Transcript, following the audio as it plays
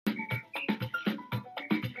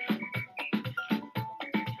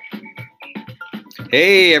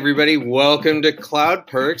Hey, everybody. Welcome to Cloud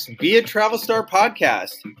Perks via Travel Star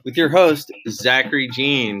Podcast with your host, Zachary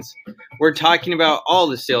Jeans. We're talking about all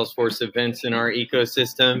the Salesforce events in our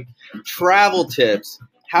ecosystem, travel tips,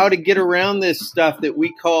 how to get around this stuff that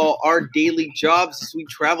we call our daily jobs as we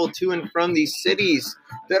travel to and from these cities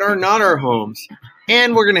that are not our homes.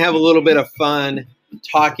 And we're going to have a little bit of fun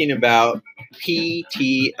talking about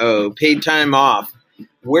PTO, paid time off.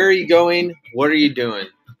 Where are you going? What are you doing?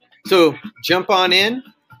 So jump on in,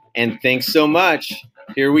 and thanks so much.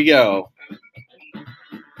 Here we go.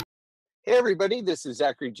 Hey everybody, this is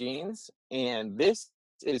Zachary Jeans, and this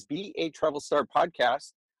is Be a Travel Star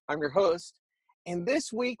Podcast. I'm your host, and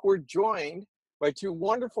this week we're joined by two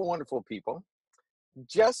wonderful people,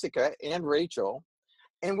 Jessica and Rachel,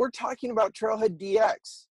 and we're talking about Trailhead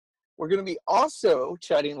DX. We're going to be also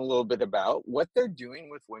chatting a little bit about what they're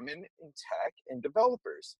doing with women in tech and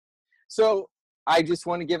developers. So I just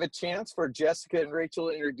want to give a chance for Jessica and Rachel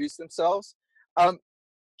to introduce themselves.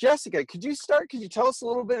 Jessica, could you start? Could you tell us a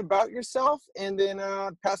little bit about yourself and then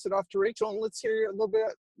pass it off to Rachel? And let's hear a little bit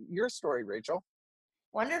of your story, Rachel.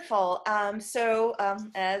 Wonderful.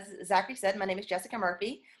 As Zachary said, my name is Jessica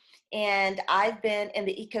Murphy, and I've been in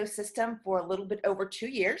the ecosystem for a little bit over 2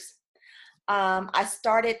 years. I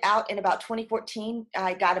started out in about 2014.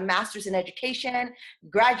 I got a master's in education,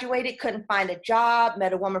 graduated, couldn't find a job,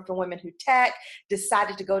 met a woman from Women Who Tech,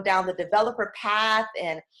 decided to go down the developer path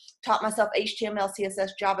and taught myself HTML, CSS,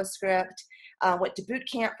 JavaScript, went to boot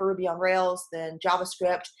camp for Ruby on Rails, then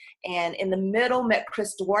JavaScript, and in the middle met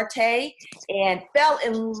Chris Duarte and fell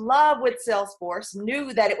in love with Salesforce,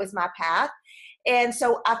 knew that it was my path. And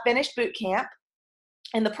so I finished boot camp.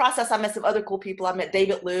 In the process, I met some other cool people. I met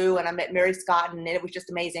David Liu and I met Mary Scott, and it was just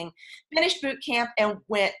amazing. Finished boot camp and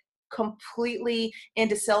went completely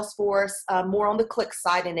into Salesforce, more on the click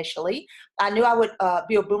side initially. I knew I would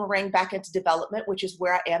be a boomerang back into development, which is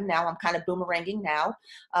where I am now. I'm kind of boomeranging now.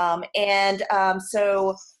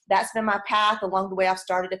 So that's been my path. Along the way, I've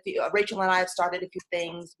started Rachel and I have started a few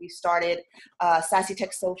things. We started Sassy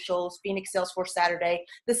Tech Socials, Phoenix Salesforce Saturday,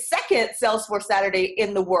 the second Salesforce Saturday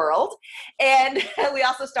in the world. And we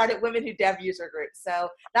also started Women Who Dev User Group. So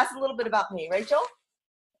that's a little bit about me. Rachel?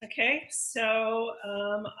 Okay, so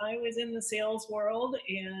I was in the sales world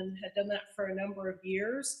and had done that for a number of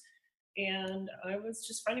years, and I was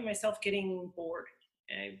just finding myself getting bored.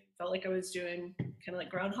 I felt like I was doing kind of like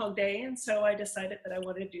Groundhog Day, and so I decided that I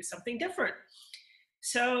wanted to do something different.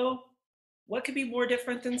 So what could be more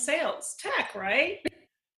different than sales? Tech, right?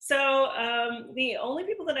 So the only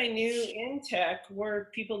people that I knew in tech were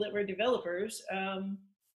people that were developers,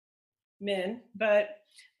 men, but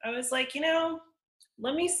I was like,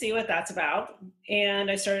 let me see what that's about. And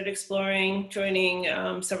I started exploring, joining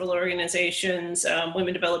several organizations,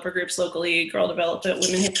 women developer groups locally, Girl Development,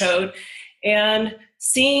 Women Who Code, and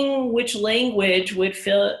seeing which language would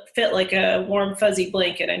fit like a warm, fuzzy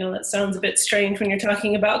blanket. I know that sounds a bit strange when you're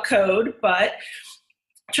talking about code, but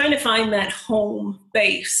trying to find that home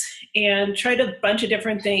base and tried a bunch of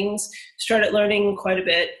different things, started learning quite a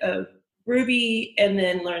bit of Ruby and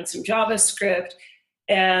then learned some JavaScript.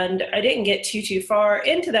 And I didn't get too far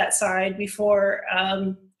into that side before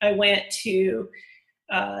I went to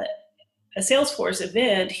a Salesforce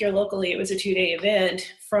event here locally. It was a 2-day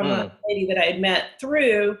event from a lady that I had met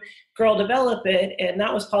through Girl Development, and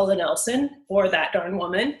that was Paula Nelson, or That Darn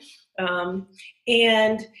Woman.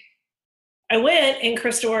 And I went, and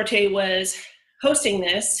Chris Duarte was hosting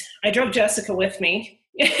this. I drove Jessica with me.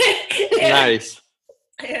 Nice.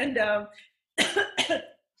 And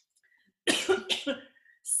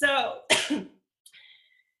so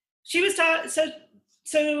she was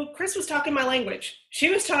so Chris was talking my language. She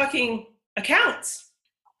was talking accounts,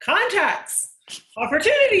 contacts,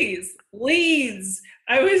 opportunities, leads.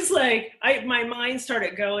 I was like, my mind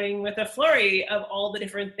started going with a flurry of all the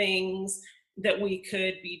different things that we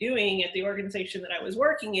could be doing at the organization that I was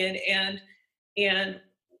working in, and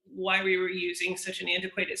why we were using such an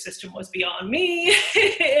antiquated system was beyond me.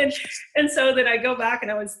 and so then I go back and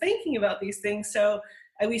I was thinking about these things. So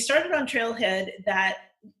we started on Trailhead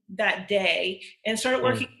that day and started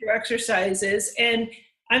working through exercises. And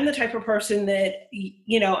I'm the type of person that,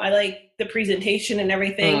 I like the presentation and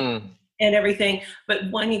everything.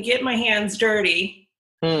 But when you get my hands dirty,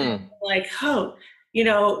 like,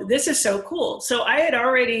 this is so cool. So I had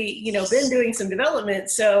already, been doing some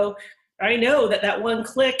development. So I know that one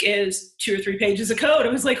click is 2 or 3 pages of code. I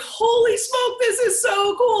was like, holy smoke, this is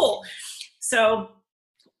so cool. So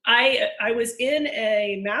I was in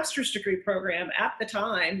a master's degree program at the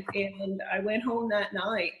time, and I went home that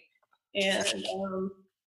night, and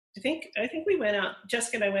I think we went out,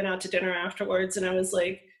 Jessica and I went out to dinner afterwards, and I was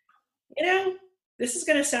like, this is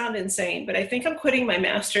going to sound insane, but I think I'm quitting my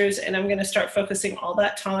master's and I'm going to start focusing all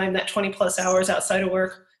that time, that 20 plus hours outside of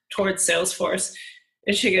work, towards Salesforce.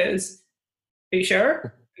 And she goes, are you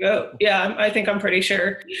sure? I go, yeah, I think I'm pretty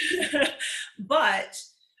sure. But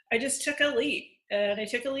I just took a leap. And I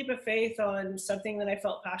took a leap of faith on something that I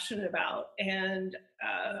felt passionate about. And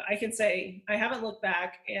I can say I haven't looked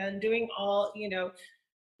back. And doing all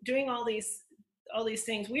these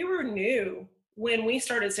things, we were new when we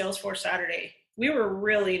started Salesforce Saturday. We were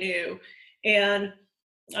really new. And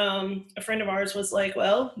a friend of ours was like,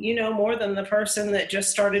 well, you know more than the person that just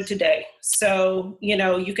started today. So,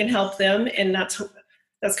 you can help them. And that's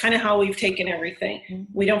kind of how we've taken everything.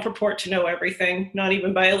 We don't purport to know everything, not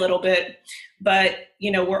even by a little bit, but,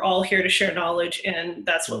 we're all here to share knowledge. And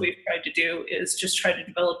that's what we've tried to do, is just try to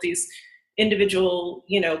develop these individual,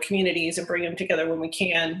 communities and bring them together when we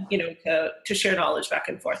can, to share knowledge back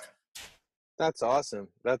and forth. That's awesome.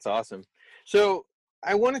 That's awesome. So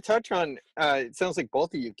I want to touch on, it sounds like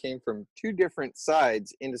both of you came from two different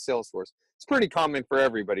sides into Salesforce. It's pretty common for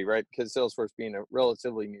everybody, right? Because Salesforce being a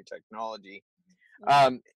relatively new technology.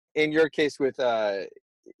 In your case with,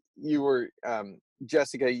 you were,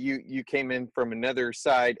 Jessica, you came in from another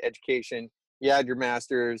side, education, you had your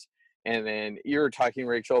master's, and then you were talking,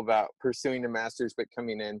 Rachel, about pursuing a master's, but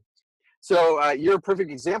coming in. So you're a perfect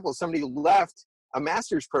example. Somebody left a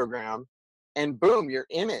master's program and boom, you're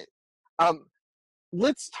in it.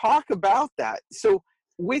 Let's talk about that. So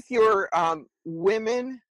with your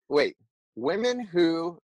women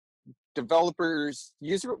who developers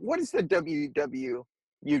user, what does the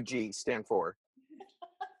WWUG stand for?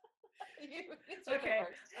 Okay,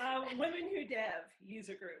 Women Who Dev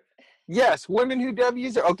user group. Yes, Women Who Dev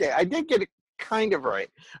user. Okay, I did get it kind of right.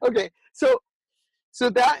 Okay, so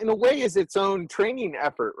that in a way is its own training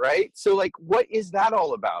effort, right? So like, what is that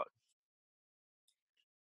all about?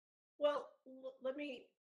 Well, let me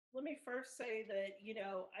first say that,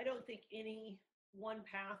 I don't think any one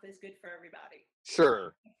path is good for everybody.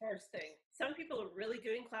 Sure. First thing, some people are really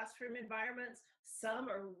good in classroom environments. Some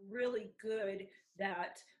are really good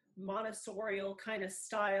that Montessorial kind of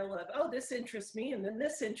style of, oh, this interests me, and then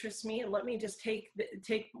this interests me, and let me just take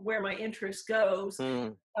where my interest goes.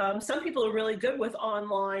 Some people are really good with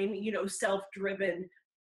online, self-driven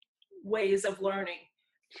ways of learning.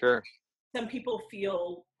 Sure. Some people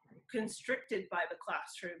feel constricted by the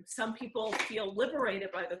classroom. Some people feel liberated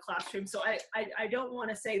by the classroom. So I don't want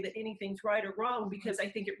to say that anything's right or wrong, because I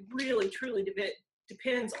think it really, truly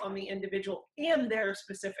depends on the individual and their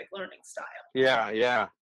specific learning style. Yeah.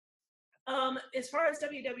 As far as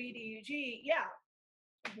WWDUG,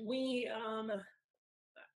 we've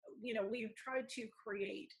tried to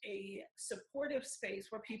create a supportive space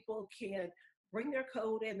where people can bring their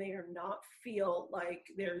code and they are not feel like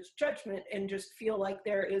there's judgment, and just feel like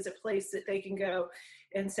there is a place that they can go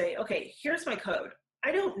and say, okay, here's my code.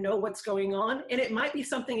 I don't know what's going on. And it might be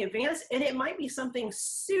something advanced, and it might be something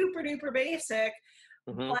super duper basic,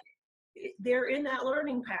 but they're in that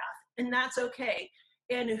learning path, and that's okay.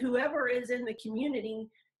 And whoever is in the community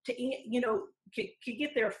to, could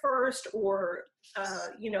get there first, or,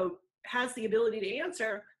 has the ability to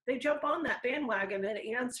answer, they jump on that bandwagon and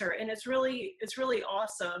answer. And it's really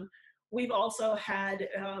awesome. We've also had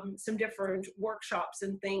some different workshops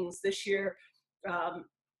and things this year.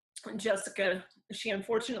 Jessica, she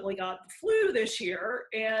unfortunately got the flu this year,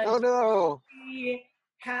 and oh no, she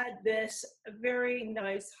had this very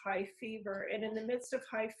nice high fever. And in the midst of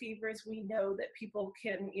high fevers, we know that people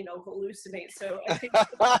can, hallucinate. So I think,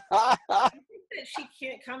 that she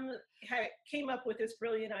came up with this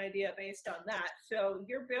brilliant idea based on that. So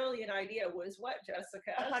your brilliant idea was what,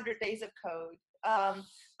 Jessica? 100 days of code.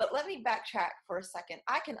 But let me backtrack for a second.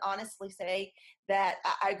 I can honestly say that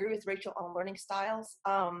I agree with Rachel on learning styles.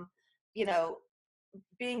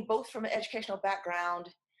 Being both from an educational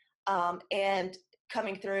background and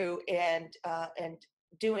coming through and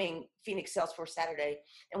doing Phoenix Salesforce Saturday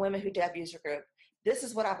and Women Who Dev user group, this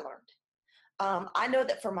is what I've learned. I know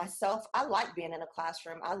that for myself, I like being in a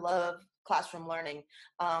classroom. I love classroom learning.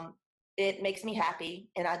 It makes me happy,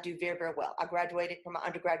 and I do very, very well. I graduated from my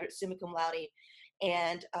undergraduate summa cum laude,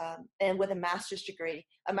 and with a master's degree.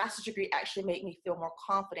 A master's degree actually made me feel more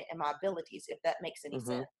confident in my abilities, if that makes any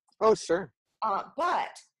sense. Oh, sure.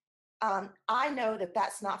 But I know that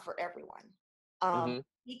that's not for everyone.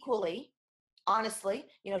 Equally, honestly,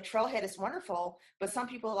 Trailhead is wonderful, but some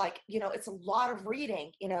people are like, it's a lot of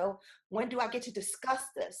reading, when do I get to discuss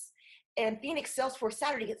this? And Phoenix Salesforce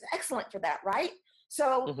Saturday is excellent for that, right?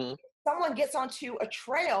 So someone gets onto a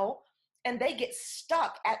trail and they get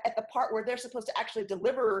stuck at the part where they're supposed to actually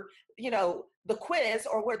deliver, the quiz,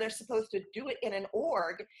 or where they're supposed to do it in an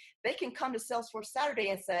org, they can come to Salesforce Saturday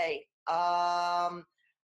and say,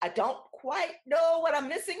 I don't quite know what I'm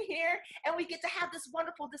missing here. And we get to have this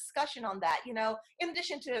wonderful discussion on that. In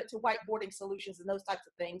addition to whiteboarding solutions and those types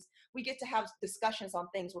of things, we get to have discussions on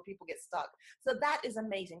things where people get stuck. So that is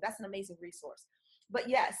amazing. That's an amazing resource. But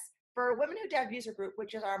yes, for Women Who Dev User Group,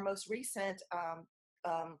 which is our most recent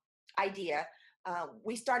idea,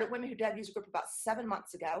 we started Women Who Dev User Group about 7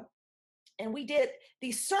 months ago. And we did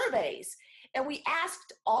these surveys, and we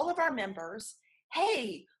asked all of our members,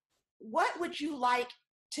 hey, what would you like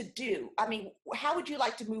to do? I mean, how would you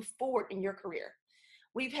like to move forward in your career?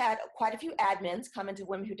 We've had quite a few admins come into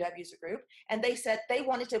Women Who Dev User Group, and they said they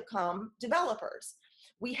wanted to become developers.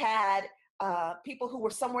 We had people who were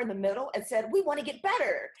somewhere in the middle and said, we want to get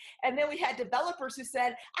better. And then we had developers who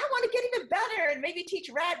said, I want to get even better and maybe teach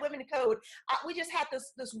rad women to code. We just had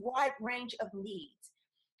this wide range of needs.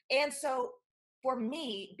 And so for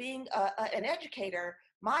me, being an educator,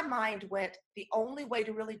 my mind went, the only way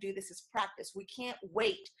to really do this is practice. We can't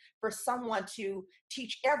wait for someone to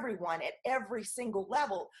teach everyone at every single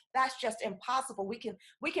level. That's just impossible. We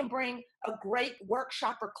can bring a great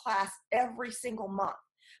workshop or class every single month,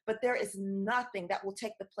 but there is nothing that will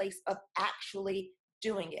take the place of actually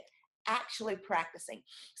doing it, actually practicing.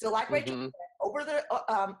 So like Rachel said, over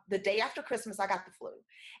the day after Christmas, I got the flu,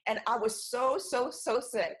 and I was so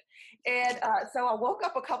sick. And so I woke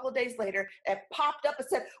up a couple of days later and popped up and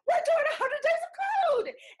said, we're doing 100 days of code.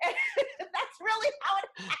 And that's really how it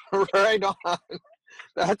happened. Right on.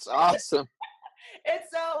 That's awesome. And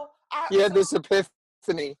so you had this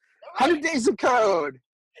epiphany. 100 days of code.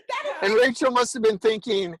 And Rachel must have been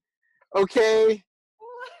thinking, okay,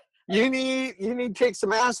 you need to take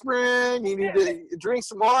some aspirin, you need to drink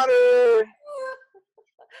some water.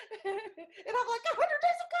 And I'm like, 100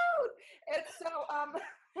 days of code. And so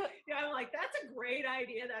yeah, I'm like, that's a great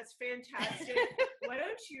idea. That's fantastic. Why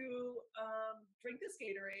don't you drink this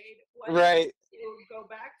Gatorade? Why don't you go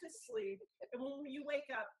back to sleep? And when you wake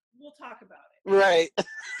up, we'll talk about it. Right.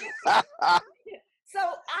 So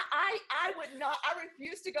I would not, I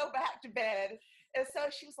refused to go back to bed. And so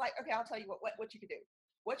she was like, okay, I'll tell you what you can do.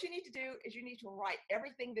 What you need to do is you need to write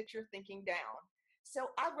everything that you're thinking down. So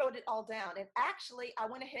I wrote it all down. And actually, I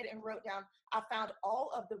went ahead and wrote down, I found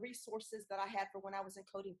all of the resources that I had for when I was in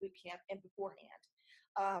coding boot camp and beforehand.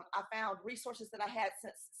 I found resources that I had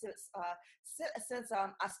since I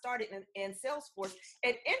started in Salesforce.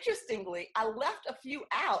 And interestingly, I left a few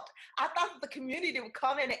out. I thought that the community would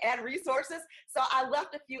come in and add resources, so I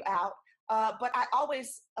left a few out. But I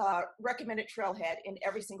always recommended Trailhead in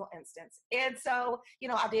every single instance. And so,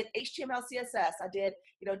 I did HTML, CSS, I did,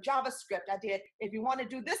 JavaScript, I did, if you want to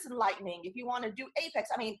do this in Lightning, if you want to do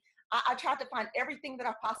Apex, I tried to find everything that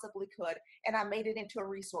I possibly could, and I made it into a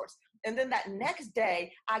resource. And then that next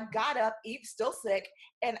day, I got up, still sick,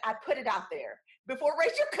 and I put it out there. Before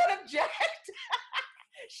Rachel could object,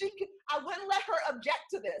 I wouldn't let her object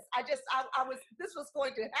to this. This was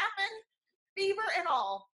going to happen, fever and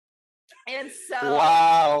all. And so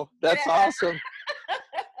wow, that's awesome.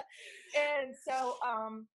 And so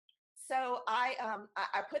I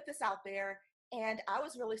put this out there, and I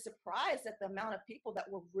was really surprised at the amount of people that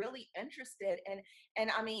were really interested. And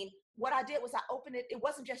I mean, what I did was I opened it. It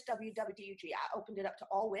wasn't just WWDUG. I opened it up to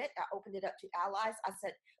All Wit. I opened it up to allies. I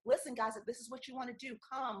said, listen, guys, if this is what you want to do,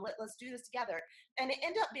 come, let's do this together. And it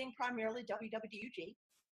ended up being primarily WWDUG.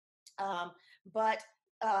 But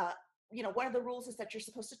one of the rules is that you're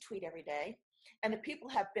supposed to tweet every day. And the people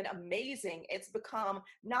have been amazing. It's become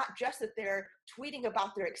not just that they're tweeting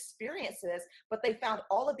about their experiences, but they found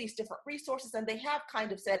all of these different resources, and they have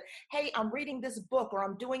kind of said, hey, I'm reading this book, or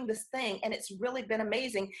I'm doing this thing. And it's really been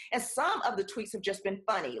amazing. And some of the tweets have just been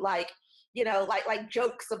funny, like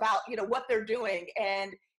jokes about, what they're doing.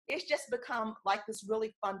 And it's just become like this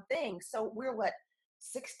really fun thing. So we're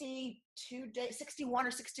 61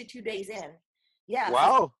 or 62 days in. Yeah.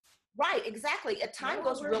 Wow. Right, exactly. Time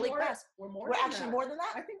goes really fast. We're actually more than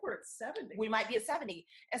that. I think we're at 70. We might be at 70.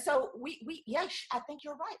 And so yes, I think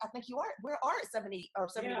you're right. I think you are. We are at 70 or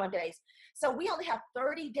 71 days. So we only have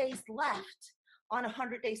 30 days left on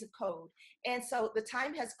 100 days of code. And so the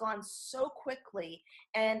time has gone so quickly,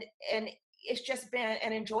 and it's just been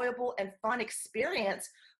an enjoyable and fun experience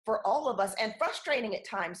for all of us, and frustrating at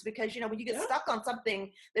times, because, when you get stuck on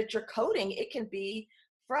something that you're coding, it can be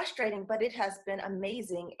frustrating, but it has been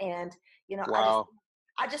amazing. And wow.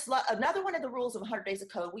 I just love another one of the rules of 100 days of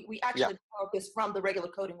code. We actually borrowed this from the regular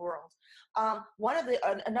coding world.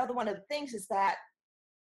 Another one of the things is that,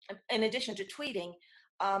 in addition to tweeting,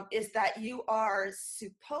 is that you are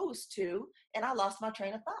supposed to, and I lost my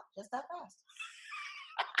train of thought just that fast.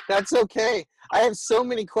 That's okay. I have so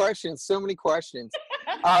many questions. So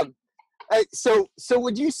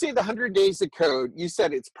would you say the 100 Days of Code, you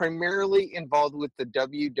said it's primarily involved with the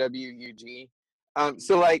WWUG.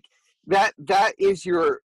 So like that's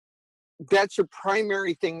your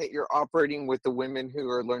primary thing that you're operating with the women who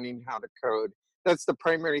are learning how to code. That's the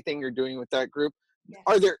primary thing you're doing with that group. Yes.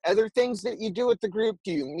 Are there other things that you do with the group?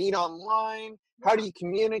 Do you meet online? How do you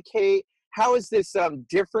communicate? How is this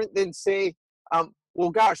different than say, well,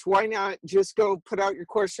 gosh, why not just go put out your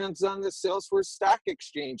questions on the Salesforce Stack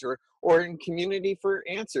Exchange or in Community for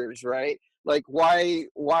Answers, right? Like, why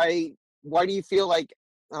do you feel like,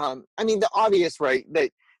 I mean, the obvious, right, that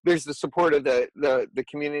there's the support of the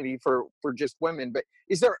community for just women, but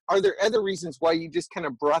are there other reasons why you just kind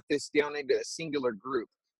of brought this down into a singular group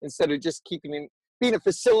instead of just being a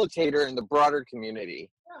facilitator in the broader community?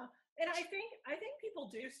 Yeah, and I think people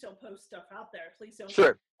do still post stuff out there. Please don't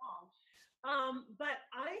Sure. get me wrong. But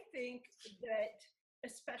I think that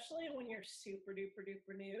especially when you're super duper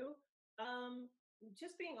duper new,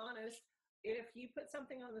 just being honest, if you put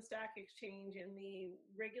something on the Stack Exchange in the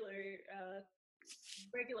regular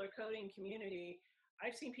coding community,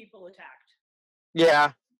 I've seen people attacked.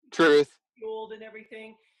 Yeah, truth. Fueled and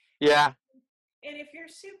everything. Yeah. And if you're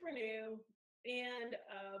super new and,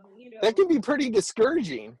 that can be pretty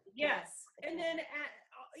discouraging. Yes. And then,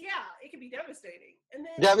 it can be devastating. And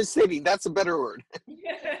then Devastating. That's a better word.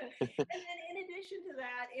 Yeah. And then in addition to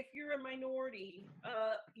that, if you're a minority,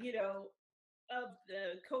 of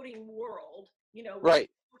the coding world, right,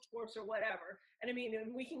 workforce or whatever, and I mean,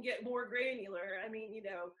 and we can get more granular. I mean,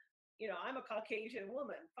 I'm a Caucasian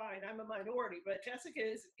woman. Fine, I'm a minority, but Jessica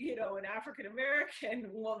is, an African American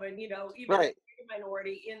woman. Even right. a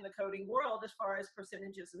minority in the coding world as far as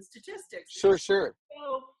percentages and statistics. Sure. So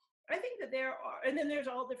I think that there are, and then there's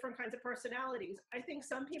all different kinds of personalities. I think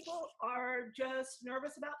some people are just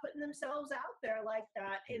nervous about putting themselves out there like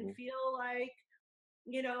that and feel like,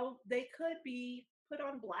 they could be put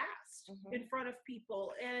on blast in front of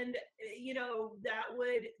people. And, that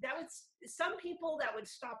would some people that would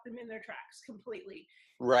stop them in their tracks completely.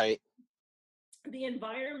 Right. The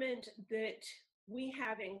environment that we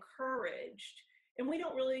have encouraged, and we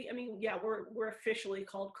don't really, we're officially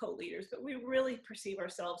called co-leaders, but we really perceive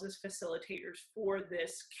ourselves as facilitators for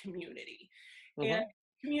this community. And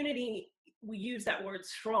community, we use that word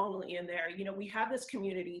strongly in there. We have this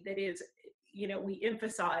community that is, we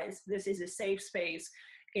emphasize this is a safe space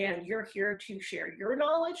and you're here to share your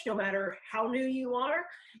knowledge no matter how new you are.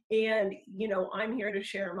 And, I'm here to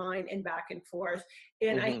share mine and back and forth.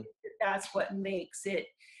 And I think that's what makes it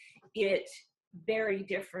very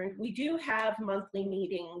different. We do have monthly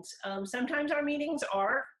meetings. Sometimes our meetings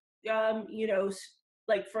are,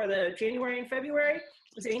 like for the January and February,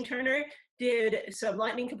 Zane Turner did some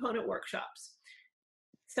Lightning Component workshops.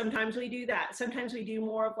 Sometimes we do that. Sometimes we do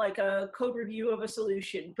more of like a code review of a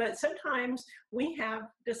solution, but sometimes we have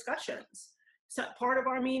discussions. So part of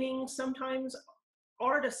our meetings sometimes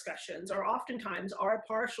are discussions, or oftentimes are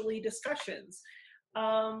partially discussions.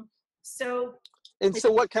 So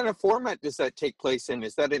what kind of format does that take place in?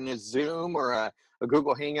 Is that in a Zoom or a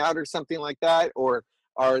Google Hangout or something like that? Or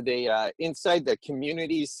are they inside the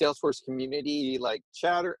community, Salesforce community, like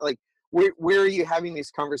chatter? Like where are you having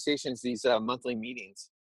these conversations, these monthly meetings?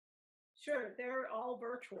 Sure, they're all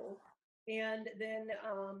virtual. And then,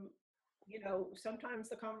 sometimes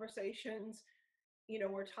the conversations,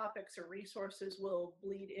 where topics or resources will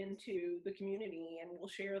bleed into the community, and we'll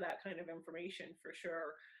share that kind of information for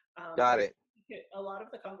sure. Got it. A lot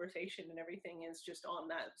of the conversation and everything is just on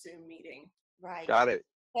that Zoom meeting. Right. Got it.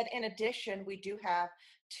 But in addition, we do have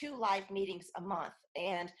 2 live meetings a month.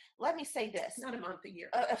 And let me say this. Not a month, a year.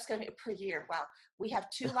 Excuse me, per year. Wow. We have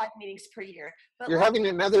 2 live meetings per year. But you're having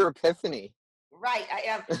another epiphany. Right, I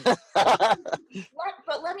am.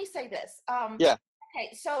 But let me say this. Yeah.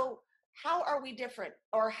 Okay, so how are we different?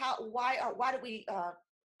 Or why do we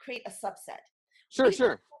create a subset?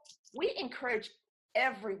 Sure. We encourage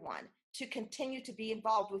everyone to continue to be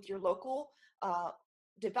involved with your local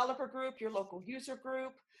developer group, your local user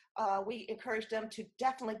group. We encourage them to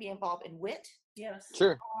definitely be involved in WIT. Yes.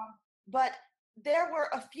 Sure. But there were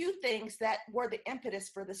a few things that were the impetus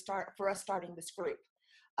for us starting this group.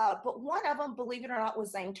 But one of them, believe it or not,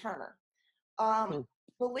 was Zane Turner.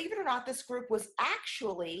 Believe it or not, this group was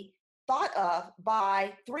actually thought of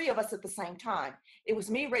by 3 of us at the same time. It was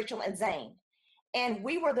me, Rachel, and Zane. And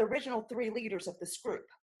we were the original 3 leaders of this group.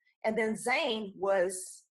 And then Zane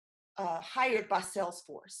was hired by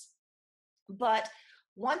Salesforce. But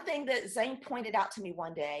one thing that Zane pointed out to me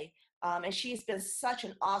one day And she's been such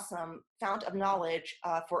an awesome fount of knowledge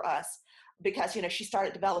for us because, she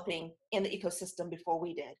started developing in the ecosystem before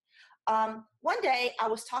we did. One day I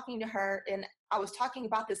was talking to her and I was talking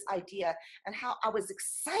about this idea and how I was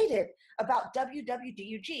excited about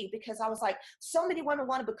WWDUG because I was like, so many women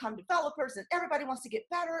want to become developers and everybody wants to get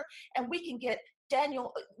better, and we can get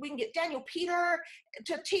Daniel Peter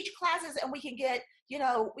to teach classes, and we can get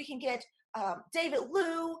David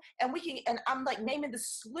Liu, and I'm like naming the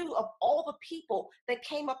slew of all the people that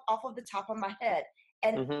came up off of the top of my head,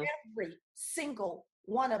 and every single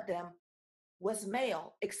one of them was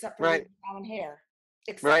male except for brown hair.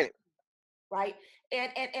 Right.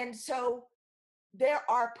 And so there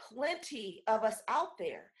are plenty of us out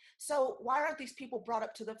there. So why aren't these people brought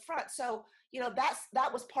up to the front? So,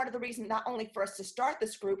 that was part of the reason, not only for us to start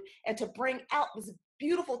this group and to bring out this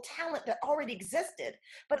beautiful talent that already existed,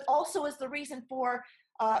 but also is the reason for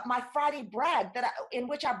my Friday brag in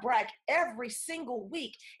which I brag every single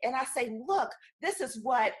week. And I say, look, this is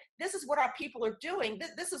what our people are doing.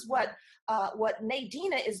 This is what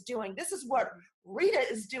Nadina is doing. This is what Rita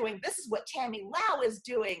is doing. This is what Tammy Lau is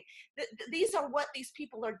doing. These are what these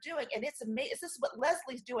people are doing. And it's amazing. This is what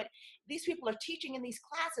Leslie's doing. These people are teaching in these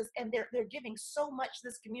classes, and they're giving so much to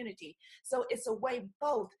this community. So it's a way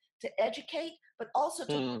both to educate, but also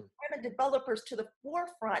to bring women developers to the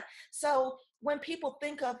forefront. So when people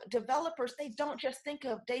think of developers, they don't just think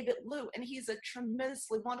of David Liu, and he's a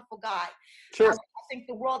tremendously wonderful guy. Sure. I think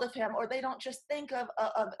the world of him, or they don't just think of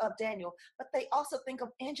Daniel, but they also think of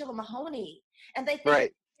Angela Mahoney, and they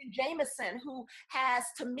think of Jameson, who has,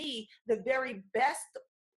 to me, the very best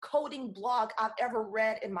coding blog I've ever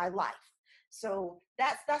read in my life. So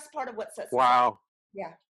that's part of what sets us up.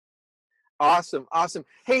 Yeah. Awesome.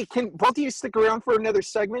 Hey, can both of you stick around for another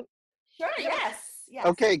segment? Sure. Yes.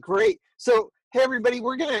 Okay, great. So, hey everybody,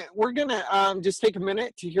 we're gonna just take a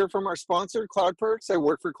minute to hear from our sponsor, CloudPerks. I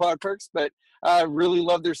work for CloudPerks, but really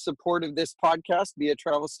love their support of this podcast, Be a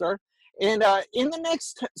Travel Star. And in the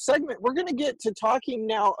next segment, we're gonna get to talking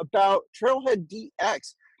now about Trailhead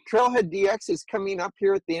DX. Trailhead DX is coming up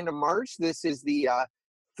here at the end of March. This is the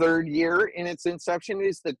third year in its inception.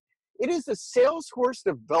 It is the Salesforce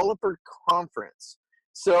Developer Conference.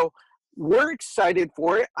 So we're excited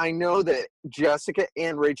for it. I know that Jessica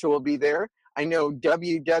and Rachel will be there. I know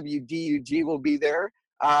WWDUG will be there.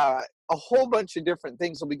 A whole bunch of different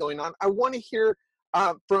things will be going on. I want to hear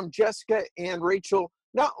from Jessica and Rachel,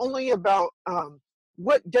 not only about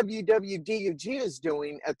what WWDUG is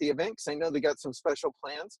doing at the event, because I know they got some special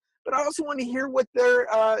plans, but I also want to hear what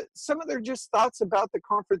some of their just thoughts about the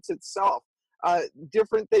conference itself.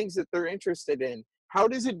 Different things that they're interested in. How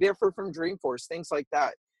does it differ from Dreamforce? Things like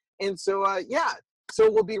that. And so,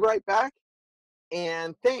 so we'll be right back.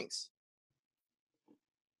 And thanks.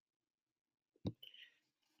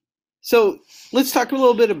 So let's talk a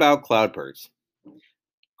little bit about CloudPerks.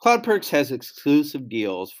 CloudPerks has exclusive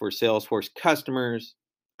deals for Salesforce customers,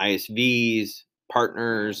 ISVs,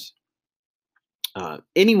 partners,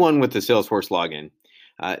 anyone with a Salesforce login.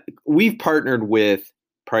 We've partnered with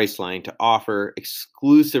Priceline to offer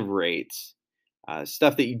exclusive rates,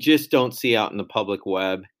 stuff that you just don't see out in the public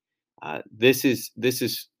web. This is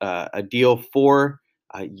a deal for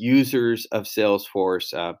users of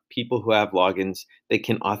Salesforce, people who have logins. They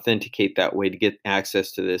can authenticate that way to get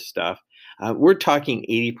access to this stuff. We're talking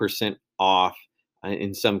 80% off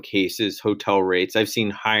in some cases, hotel rates. I've seen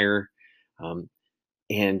higher,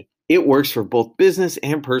 and it works for both business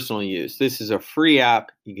and personal use. This is a free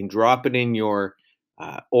app. You can drop it in your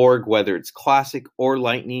org, whether it's Classic or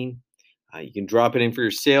Lightning. You can drop it in for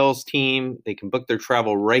your sales team. They can book their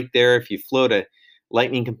travel right there. If you float a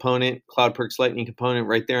Lightning component, CloudPerks Lightning component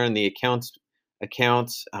right there on the accounts,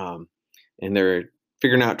 and they're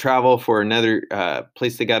figuring out travel for another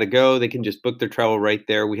place they got to go, they can just book their travel right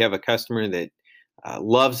there. We have a customer that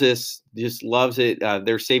loves this, just loves it.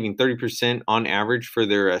 They're saving 30% on average for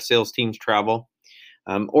their sales team's travel.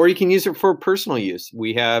 Or you can use it for personal use.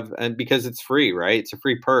 We have, and because it's free, right? It's a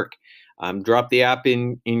free perk. Drop the app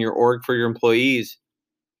in your org for your employees.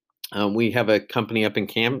 We have a company up in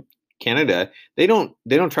Canada. They don't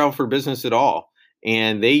travel for business at all,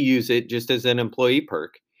 and they use it just as an employee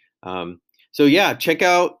perk. So yeah, check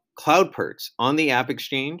out CloudPerks on the App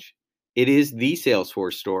Exchange. It is the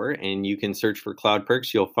Salesforce store, and you can search for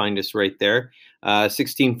CloudPerks. You'll find us right there.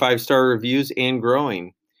 16 5-star reviews and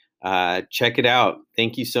growing. Check it out.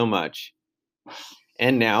 Thank you so much.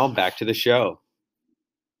 And now back to the show.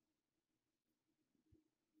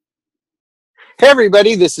 Hey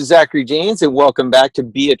everybody, this is Zachary James, and welcome back to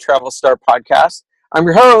Be a Travel Star podcast. I'm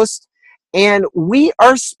your host, and we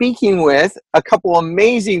are speaking with a couple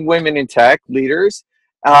amazing women in tech leaders,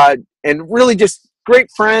 and really just great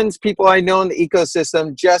friends, people I know in the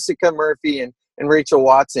ecosystem, Jessica Murphy and Rachel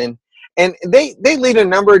Watson. And they lead a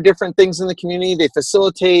number of different things in the community. They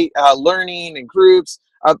facilitate learning and groups.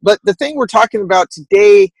 But the thing we're talking about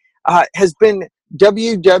today has been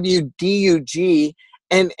WWDUG.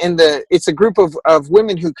 And it's a group of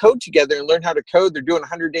women who code together and learn how to code. They're doing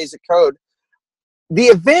 100 days of code. The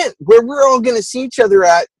event where we're all going to see each other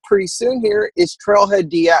at pretty soon here is Trailhead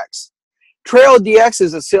DX. Trailhead DX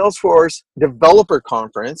is a Salesforce developer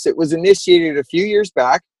conference. It was initiated a few years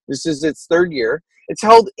back. This is its third year. It's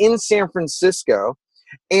held in San Francisco,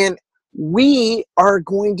 and we are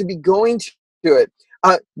going to be going to it.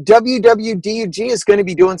 WWDUG is going to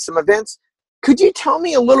be doing some events. Could you tell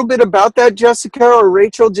me a little bit about that, Jessica or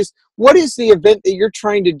Rachel? Just what is the event that you're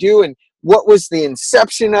trying to do, and what was the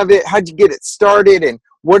inception of it? How'd you get it started, and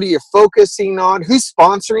what are you focusing on? Who's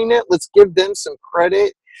sponsoring it? Let's give them some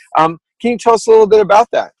credit. Can you tell us a little bit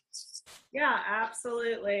about that? Yeah,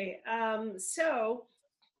 absolutely. So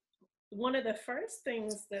one of the first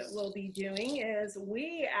things that we'll be doing is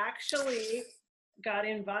we actually got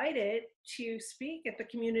invited to speak at the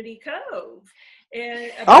Community Cove.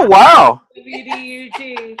 And oh, wow.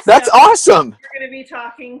 WDUG. That's awesome. We're going to be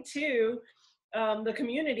talking to the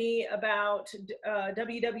community about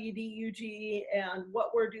WWDUG and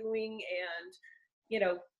what we're doing, and, you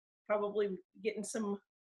know, probably getting some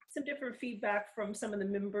different feedback from some of the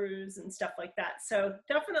members and stuff like that. So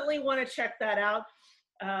definitely want to check that out.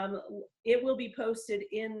 It will be posted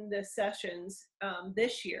in the sessions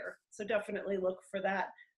this year, so definitely look for that.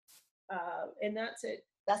 And that's it.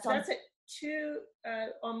 That's it.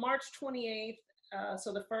 On March 28th.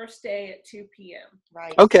 So the first day at 2 p.m.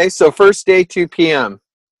 Right. Okay, so first day 2 p.m.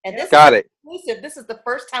 And this got is it. Exclusive. This is the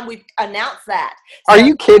first time we've announced that. Are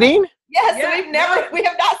you kidding? Yes, Yeah, we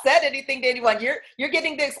have not said anything to anyone. You're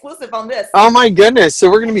getting the exclusive on this. Oh my goodness.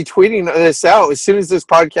 So we're going to be tweeting this out as soon as this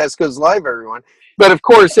podcast goes live, everyone. But of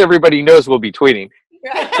course, everybody knows we'll be tweeting.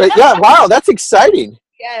 But yeah, wow, that's exciting.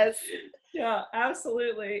 Yes. Yeah,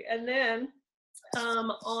 absolutely. And then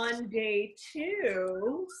on day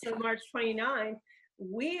 2, so March 29th,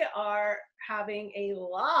 we are having a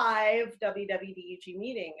live WWDUG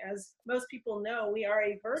meeting. As most people know, we are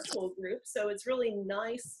a virtual group, so it's really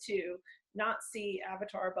nice to not see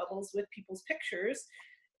avatar bubbles with people's pictures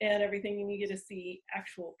and everything, and you get to see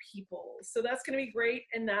actual people. So that's going to be great,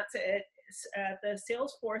 and that's it at the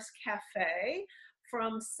Salesforce Cafe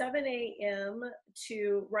from 7 a.m.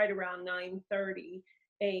 to right around 9:30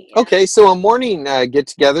 a.m. Okay, so a morning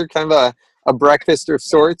get-together, kind of a breakfast of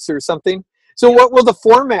sorts or something. So what will the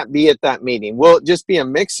format be at that meeting? Will it just be a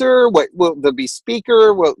mixer? What will there be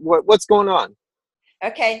speaker? What's going on?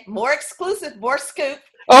 Okay, more exclusive, more scoop.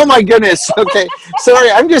 Oh my goodness. Okay. Sorry,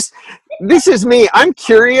 this is me. I'm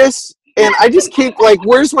curious, and I just keep like,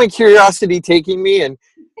 where's my curiosity taking me? And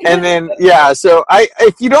then, yeah, so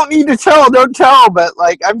if you don't need to tell, don't tell, but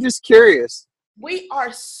like, I'm just curious. We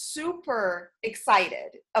are super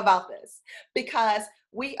excited about this because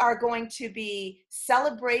we are going to be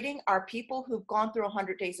celebrating our people who've gone through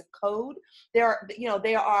 100 days of code. There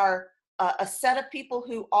are a set of people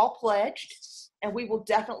who all pledged, and we will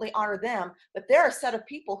definitely honor them. But there are a set of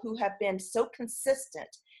people who have been so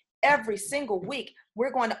consistent every single week.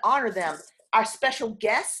 We're going to honor them. Our special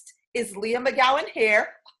guest is Leah McGowan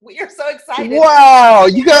Hare. We are so excited. Wow,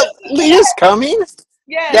 you got Leah's coming?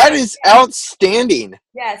 Yes. That is outstanding.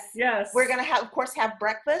 Yes. Yes. We're going to of course, have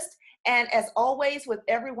breakfast. And as always, with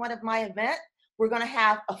every one of my event, we're going to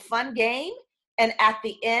have a fun game. And at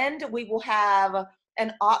the end, we will have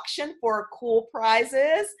an auction for cool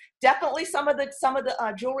prizes. Definitely some of the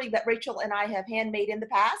jewelry that Rachel and I have handmade in the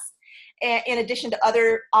past, and in addition to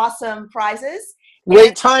other awesome prizes.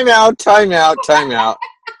 Wait, time out.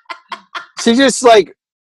 She just like,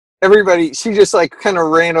 everybody, she just like kind of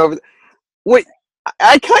ran over. Wait,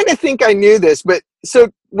 I kind of think I knew this, but so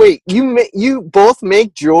wait, you both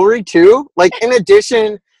make jewelry too? Like in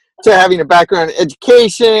addition to having a background in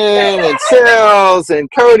education and sales and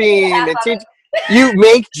coding and teaching, you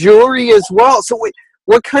make jewelry as well. So wait,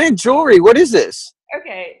 what kind of jewelry? What is this?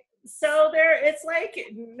 Okay, so it's like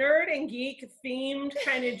nerd and geek themed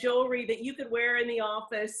kind of jewelry that you could wear in the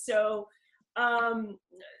office. So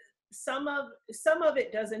some of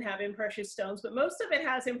it doesn't have precious stones, but most of it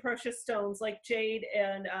has precious stones like jade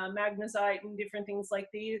and magnesite and different things like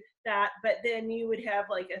that. But then you would have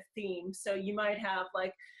like a theme. So you might have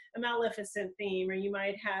like a Maleficent theme, or you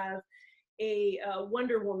might have a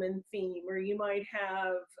Wonder Woman theme, or you might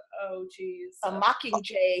have a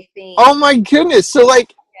Mockingjay theme. Oh my goodness! So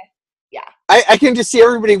like, yeah, I can just see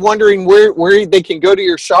everybody wondering where they can go to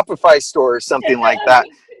your Shopify store or something like that.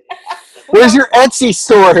 Where's your Etsy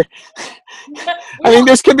store? I mean,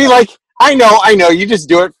 this could be like, I know, you just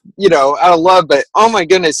do it, out of love, but oh my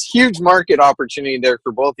goodness, huge market opportunity there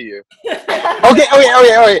for both of you.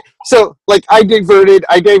 Okay. So, like, I diverted.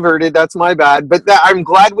 That's my bad, but I'm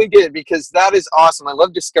glad we did, because that is awesome. I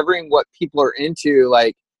love discovering what people are into,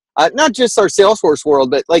 like, not just our Salesforce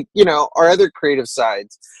world, but like, our other creative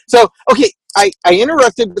sides. So, okay, I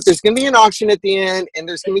interrupted, but there's going to be an auction at the end, and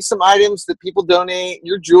there's going to be some items that people donate,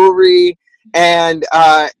 your jewelry, and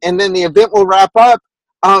then the event will wrap up.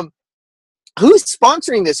 Who's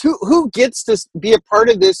sponsoring this? Who gets to be a part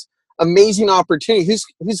of this amazing opportunity?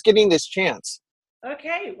 Who's getting this chance?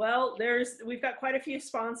 Okay, well, we've got quite a few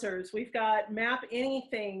sponsors. We've got Map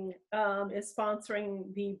Anything is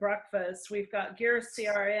sponsoring the breakfast. We've got Gear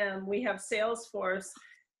CRM. We have Salesforce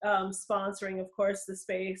sponsoring, of course, the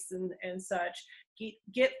space and such.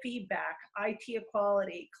 Get Feedback, IT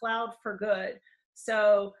Equality, Cloud for Good.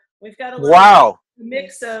 So we've got a little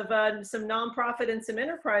mix of some nonprofit and some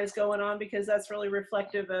enterprise going on, because that's really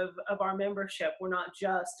reflective of our membership. We're not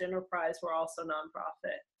just enterprise, we're also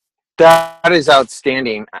nonprofit. That is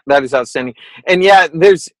outstanding. And yeah,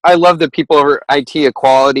 I love the people over IT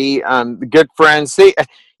Equality, the good friends. They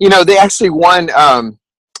actually won.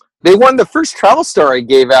 They won the first travel star I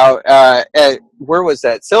gave out at, where was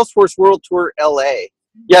that? Salesforce World Tour LA.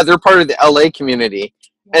 Yeah, they're part of the LA community,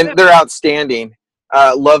 and they're outstanding.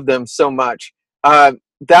 Love them so much.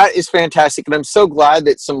 That is fantastic, and I'm so glad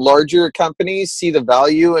that some larger companies see the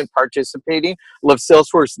value in participating. Love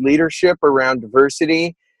Salesforce leadership around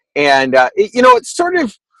diversity, and it's sort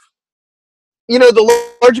of, the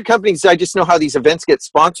larger companies. I just know how these events get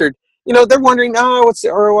sponsored. They're wondering, what's the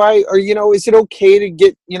ROI, or is it okay to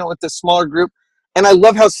get with the smaller group? And I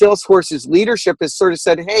love how Salesforce's leadership has sort of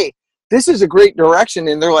said, hey, this is a great direction,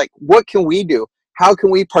 and they're like, what can we do? How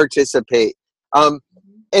can we participate? And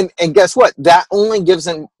guess what? That only gives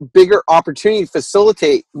them bigger opportunity to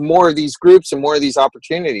facilitate more of these groups and more of these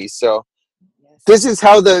opportunities. So this is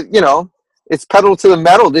how it's pedal to the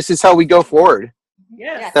metal. This is how we go forward.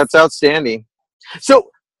 Yes. That's outstanding. So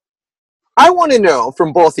I want to know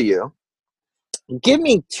from both of you, give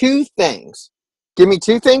me two things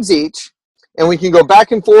each, and we can go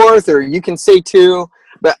back and forth, or you can say two,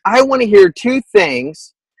 but I want to hear two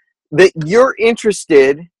things that you're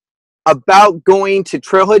interested about going to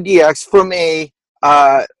Trailhead DX from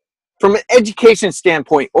an education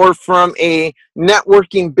standpoint, or from a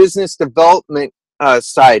networking business development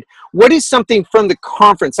side. What is something from the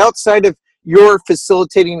conference, outside of your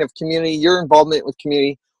facilitating of community, your involvement with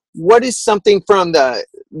community, what is something from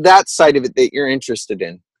that side of it that you're interested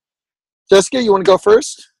in? Jessica, you want to go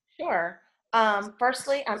first? Sure.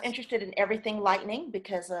 Firstly, I'm interested in everything Lightning,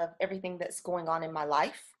 because of everything that's going on in my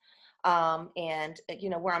life. And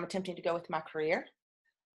where I'm attempting to go with my career.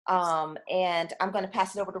 And I'm going to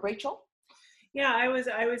pass it over to Rachel. Yeah, I was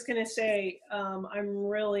going to say, I'm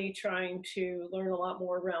really trying to learn a lot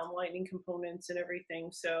more around Lightning components and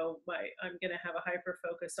everything. So I'm going to have a hyper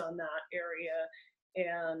focus on that area,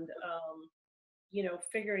 and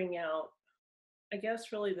figuring out, I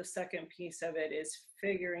guess really the second piece of it is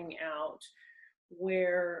figuring out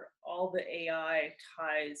where all the AI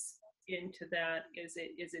ties into that. Is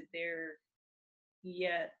it there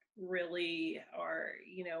yet, really?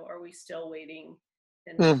 Are we still waiting?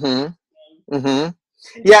 Yeah,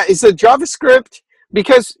 is it JavaScript?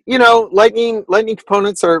 Because Lightning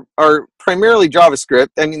components are primarily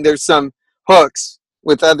JavaScript. I mean, there's some hooks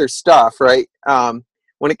with other stuff, right?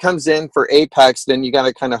 When it comes in for Apex, then you got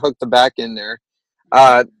to kind of hook the back end there.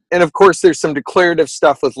 And of course, there's some declarative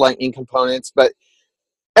stuff with Lightning components, but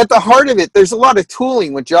at the heart of it, there's a lot of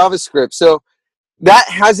tooling with JavaScript. So that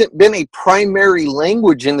hasn't been a primary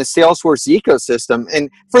language in the Salesforce ecosystem. And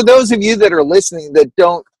for those of you that are listening that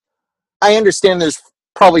don't, I understand there's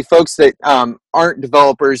probably folks that aren't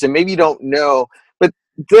developers and maybe don't know, but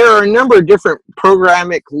there are a number of different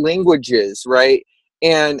programmatic languages, right?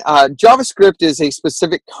 And JavaScript is a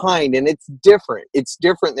specific kind, and it's different. It's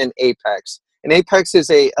different than Apex. And Apex is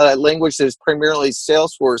a language that is primarily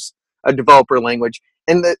Salesforce, a developer language.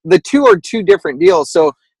 And the two are two different deals.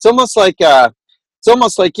 So it's almost like yeah,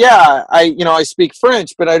 I speak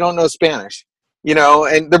French, but I don't know Spanish.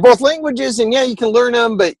 And they're both languages, and yeah, you can learn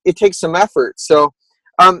them, but it takes some effort. So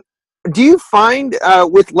do you find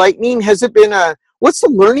with Lightning, has it been what's the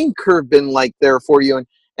learning curve been like there for you?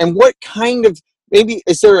 And what kind of, maybe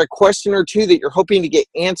is there a question or two that you're hoping to get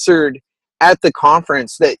answered at the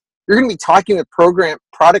conference, that you're going to be talking with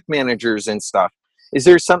product managers and stuff? Is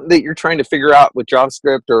there something that you're trying to figure out with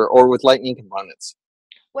JavaScript or with Lightning components?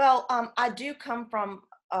 Well, I do come from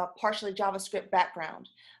partially JavaScript background.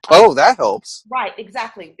 Oh, that helps. Right,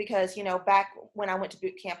 exactly. Because, back when I went to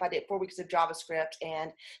boot camp, I did 4 weeks of JavaScript.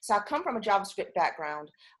 And so I come from a JavaScript background.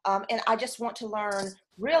 And I just want to learn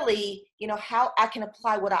really, how I can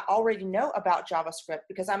apply what I already know about JavaScript,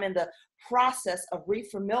 because I'm in the process of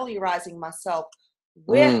refamiliarizing myself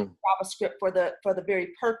with JavaScript for the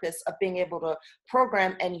very purpose of being able to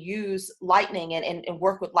program and use Lightning and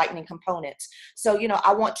work with Lightning components. So,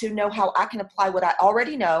 I want to know how I can apply what I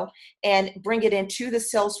already know and bring it into the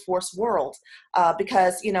Salesforce world.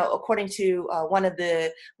 Because, according to one of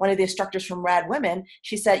the instructors from Rad Women,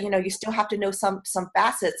 she said, you still have to know some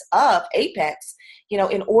facets of Apex,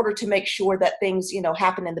 in order to make sure that things,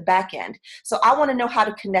 happen in the back end. So I want to know how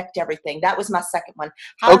to connect everything. That was my second one.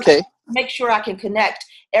 How to make sure I can connect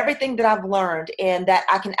everything that I've learned and that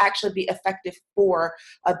I can actually be effective for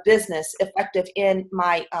a business, effective in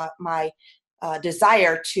my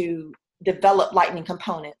desire to develop Lightning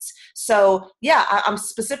components. So yeah, I'm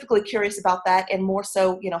specifically curious about that, and more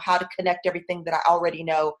so, how to connect everything that I already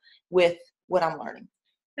know with what I'm learning.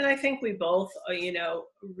 And I think we both,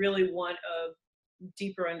 really want a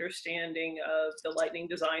deeper understanding of the Lightning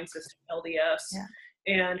Design System, LDS,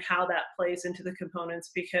 and how that plays into the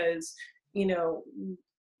components, because,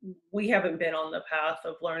 we haven't been on the path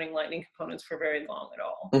of learning Lightning components for very long at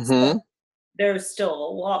all. So there's still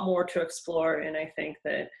a lot more to explore. And I think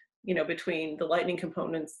that, between the Lightning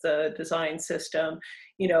components, the design system,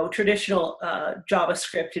 traditional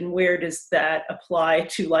JavaScript, and where does that apply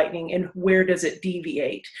to Lightning and where does it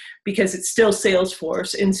deviate? Because it's still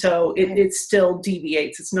Salesforce. And so it still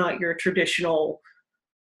deviates. It's not your traditional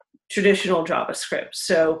JavaScript.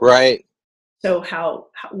 So, right. So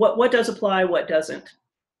what does apply, what doesn't?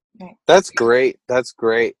 Right. That's great. That's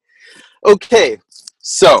great. Okay.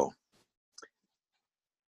 So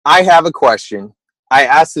I have a question. I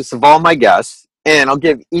ask this of all my guests, and I'll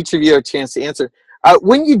give each of you a chance to answer.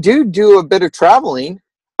 When you do a bit of traveling,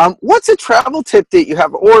 what's a travel tip that you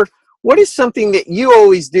have, or what is something that you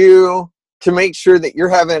always do to make sure that you're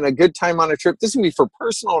having a good time on a trip? This can be for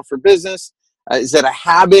personal or for business. Is it a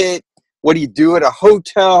habit? What do you do at a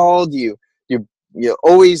hotel? Do you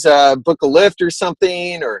always book a Lyft or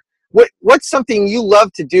something? Or what's something you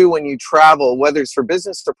love to do when you travel, whether it's for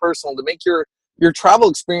business or personal, to make your travel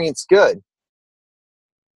experience good?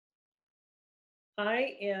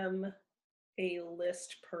 I am a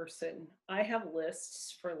list person. I have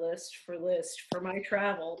lists for my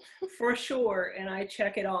travel for sure, and I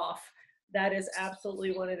check it off. That is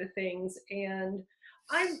absolutely one of the things. And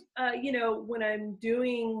I'm, when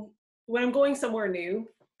I'm going somewhere new,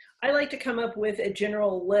 I like to come up with a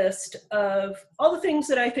general list of all the things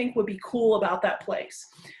that I think would be cool about that place.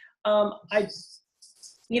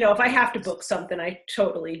 If I have to book something, I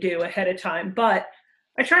totally do ahead of time, but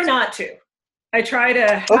I try not to. I try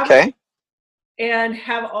to have and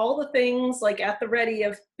have all the things like at the ready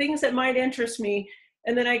of things that might interest me.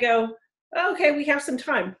 And then I go, okay, we have some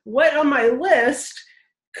time. What on my list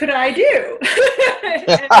could I do?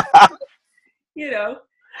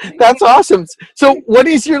 That's awesome. So what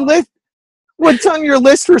is your list? What's on your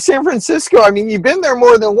list for San Francisco? I mean, you've been there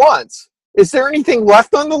more than once. Is there anything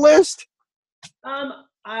left on the list?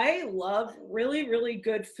 I love really, really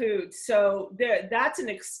good food. So that's an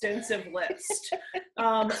extensive list.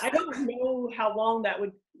 I don't know how long that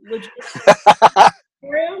would legitimately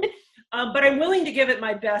through, but I'm willing to give it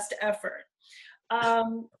my best effort.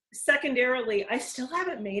 Secondarily, I still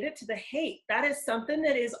haven't made it to the Haight. That is something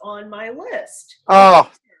that is on my list.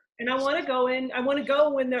 Oh. And I want to go in. I want to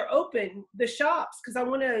go when they're open, the shops, because I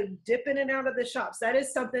want to dip in and out of the shops. That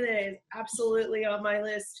is something that is absolutely on my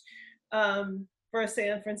list. For a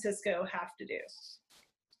San Francisco have to do.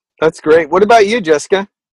 That's great. What about you, Jessica?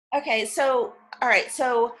 Okay, all right.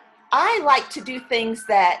 So I like to do things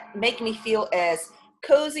that make me feel as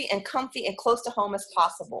cozy and comfy and close to home as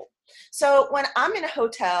possible. So when I'm in a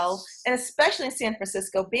hotel, and especially in San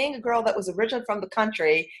Francisco, being a girl that was originally from the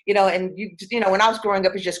country, and when I was growing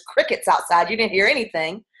up, it's just crickets outside. You didn't hear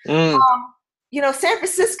anything. San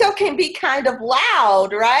Francisco can be kind of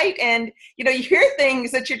loud, right? And, you hear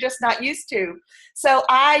things that you're just not used to. So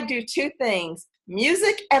I do two things,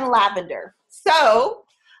 music and lavender. So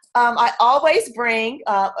I always bring,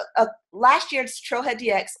 last year's Trailhead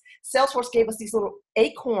DX, Salesforce gave us these little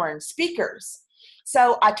Acorn speakers.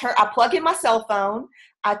 So I plug in my cell phone.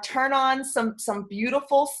 I turn on some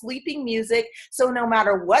beautiful sleeping music. So no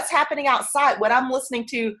matter what's happening outside, what I'm listening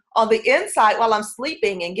to on the inside while I'm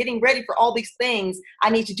sleeping and getting ready for all these things I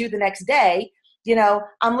need to do the next day,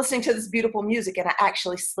 I'm listening to this beautiful music and I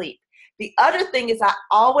actually sleep. The other thing is I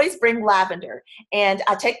always bring lavender, and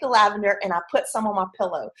I take the lavender and I put some on my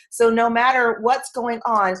pillow. So no matter what's going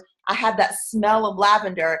on, I have that smell of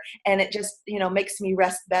lavender, and it just, makes me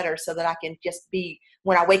rest better so that I can just be,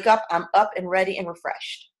 when I wake up, I'm up and ready and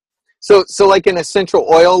refreshed. So like an essential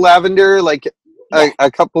oil lavender, like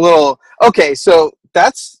a couple little, okay. So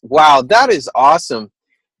wow, that is awesome.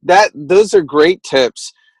 Those are great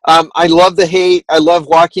tips. I love the Haight. I love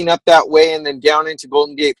walking up that way and then down into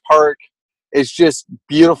Golden Gate Park. It's just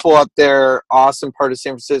beautiful up there. Awesome part of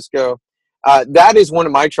San Francisco. That is one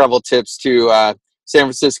of my travel tips to San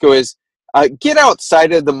Francisco is get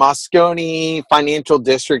outside of the Moscone Financial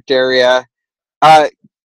District area.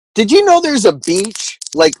 Did you know there's a beach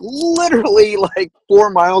like literally like 4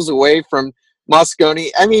 miles away from Moscone?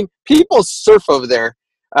 I mean, people surf over there.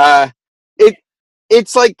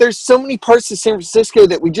 It's like there's so many parts of San Francisco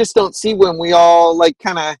that we just don't see when we all like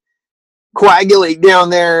kind of coagulate down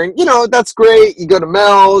there. And, that's great. You go to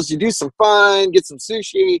Mel's, you do some fun, get some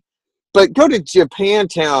sushi, but go to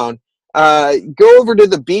Japantown, go over to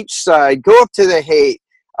the beach side, go up to the Haight.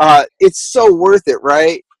 It's so worth it,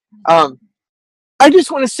 right? I just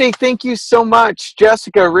want to say thank you so much,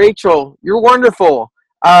 Jessica, Rachel. You're wonderful.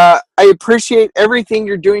 I appreciate everything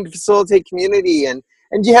you're doing to facilitate community. And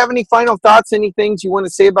do you have any final thoughts, any things you want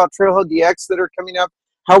to say about Trailhead DX that are coming up?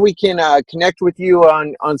 How we can connect with you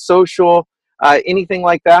on social, anything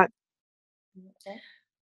like that?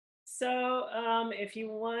 So if you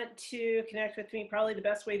want to connect with me, probably the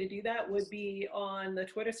best way to do that would be on the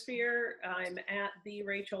Twitter sphere. I'm at the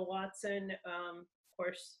Rachel Watson. Of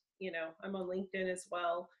course, I'm on LinkedIn as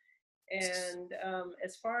well. And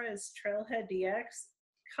as far as Trailhead DX,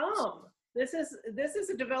 come. This is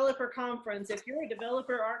a developer conference. If you're a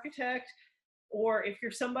developer architect, or if you're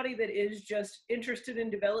somebody that is just interested in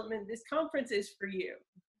development, this conference is for you.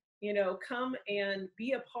 Come and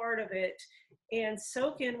be a part of it and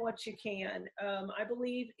soak in what you can. I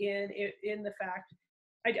believe in the fact,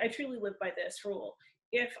 I truly live by this rule.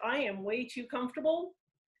 If I am way too comfortable,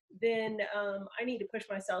 then I need to push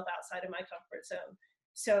myself outside of my comfort zone.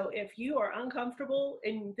 So if you are uncomfortable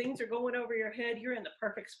and things are going over your head, you're in the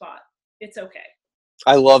perfect spot. It's okay.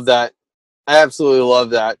 I love that. I absolutely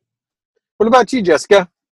love that. What about you, Jessica?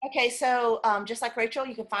 Okay, so just like Rachel,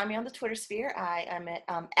 you can find me on the Twitter sphere. I am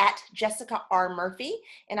at Jessica R. Murphy,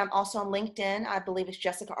 and I'm also on LinkedIn. I believe it's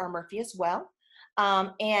Jessica R. Murphy as well.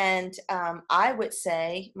 And I would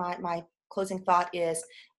say my closing thought is,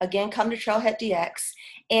 again, come to Trailhead DX.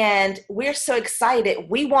 And we're so excited.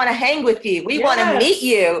 We want to hang with you. We want to meet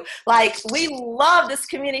you. Like, we love this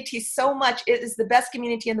community so much. It is the best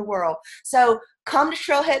community in the world. So come to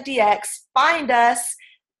Trailhead DX, find us,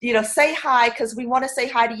 say hi, because we want to say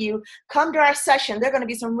hi to you. Come to our session. There are going to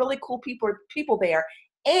be some really cool people there.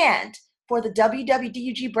 And for the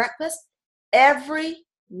WWDUG breakfast,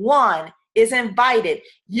 everyone is invited.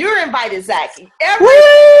 You're invited, Zach.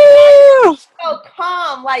 Everyone. So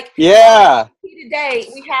come, today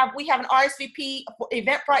we have an RSVP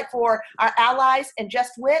Eventbrite for our allies and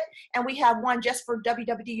Just Wit, and we have one just for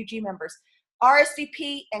WWDUG members.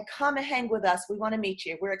 RSVP and come and hang with us. We want to meet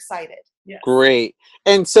you. We're excited. Yes. Great.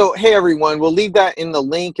 And so, hey everyone, we'll leave that in the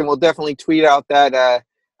link, and we'll definitely tweet out that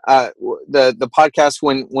the podcast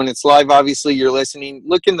when it's live. Obviously, you're listening.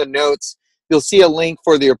 Look in the notes. You'll see a link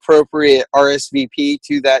for the appropriate RSVP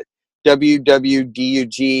to that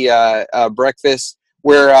WWDUG breakfast,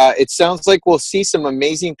 where it sounds like we'll see some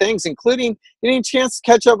amazing things, including getting a chance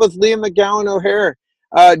to catch up with Leah McGowan O'Hare.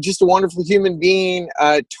 Just a wonderful human being,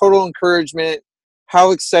 total encouragement.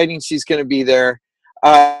 How exciting she's going to be there.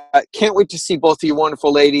 Can't wait to see both of you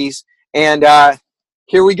wonderful ladies. And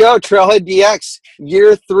here we go, Trailhead DX,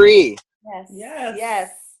 year 3. Yes.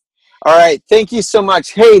 All right. Thank you so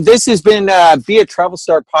much. Hey, this has been Be a Travel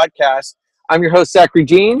Star podcast. I'm your host, Zachary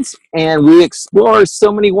Jeans, and we explore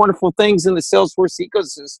so many wonderful things in the Salesforce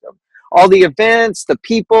ecosystem. All the events, the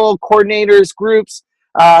people, coordinators, groups.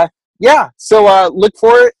 So look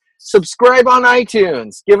for it. Subscribe on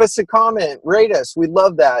iTunes. Give us a comment. Rate us. We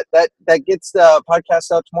love that. That gets the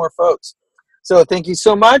podcast out to more folks. So thank you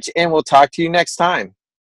so much, and we'll talk to you next time.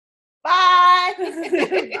 Bye.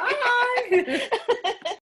 Bye.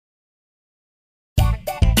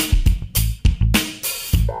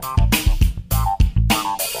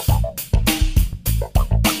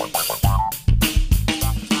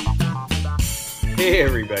 Hey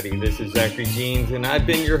everybody, this is Zachary Jeans, and I've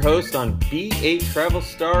been your host on Be a Travel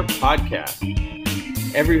Star podcast.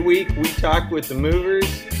 Every week we talk with the movers,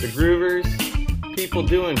 the groovers, people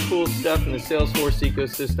doing cool stuff in the Salesforce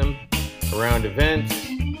ecosystem around events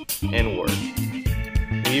and work.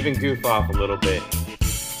 We even goof off a little bit.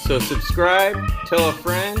 So subscribe, tell a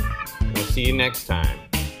friend, and see you next time.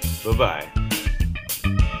 Bye-bye.